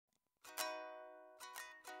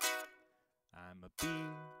I'm a bee,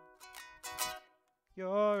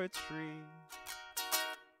 you're a tree,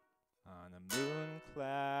 on a moon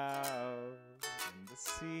cloud in the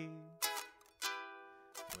sea.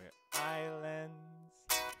 We're islands,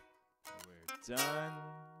 we're done.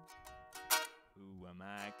 Who am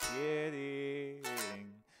I kidding?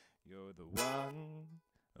 You're the one.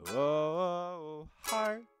 Oh,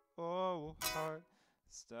 heart,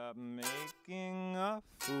 stop making a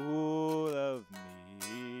fool of me.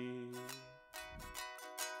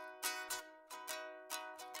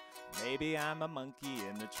 Maybe I'm a monkey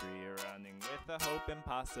in the tree, running with a hope and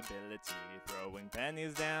possibility, throwing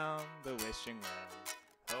pennies down the wishing well,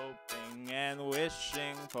 hoping and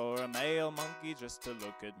wishing for a male monkey just to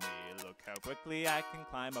look at me. Look how quickly I can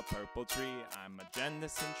climb a purple tree. I'm a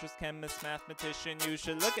genus, interest, chemist, mathematician. You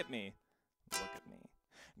should look at me. Look at me.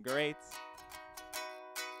 Great.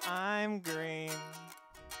 I'm green.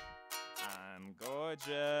 I'm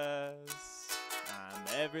gorgeous. I'm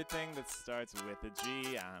everything that starts with a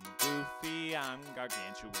G. I'm goofy, I'm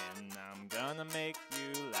gargantuan. I'm gonna make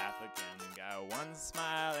you laugh again. Got one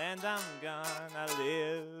smile and I'm gonna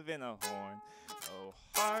live in a horn.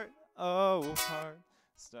 Oh heart,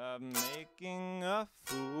 stop making a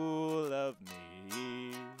fool of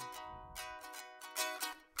me.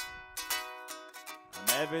 I'm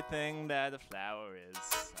everything that a flower is.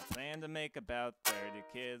 I plan to make about 30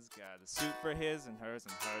 kids. Got a suit for his and hers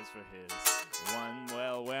for his. One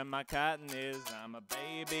well where my cotton is. I'm a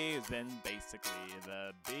baby who's been basically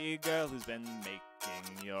the big girl who's been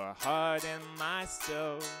making your heart in my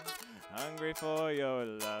stove. Hungry for your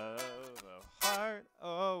love.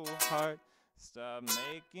 Oh heart, stop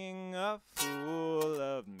making a fool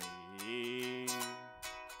of me.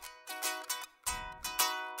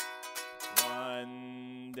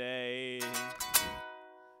 One day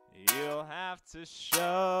you'll have to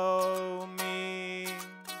show me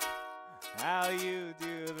how you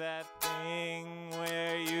do that thing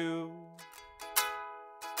where you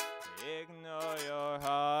ignore your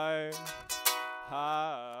heart.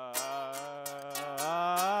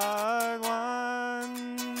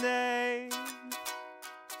 One day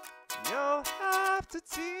you'll have to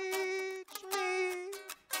teach me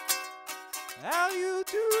how you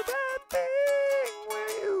do that thing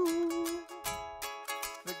where you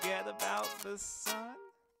forget about the sun.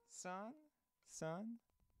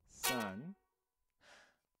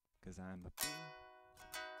 'Cause I'm a bee,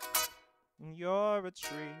 and you're a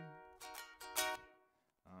tree,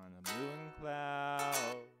 on a moon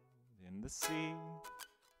cloud in the sea.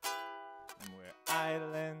 And we're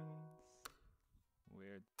islands,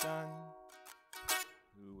 we're done.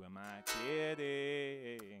 Who am I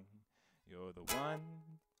kidding? You're the one.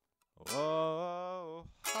 Oh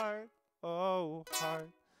heart,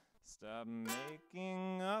 stop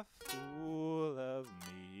making a fool of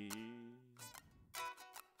me.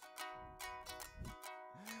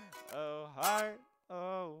 Oh heart,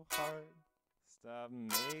 stop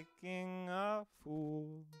making a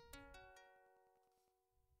fool.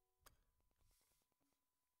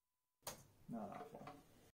 Not awful.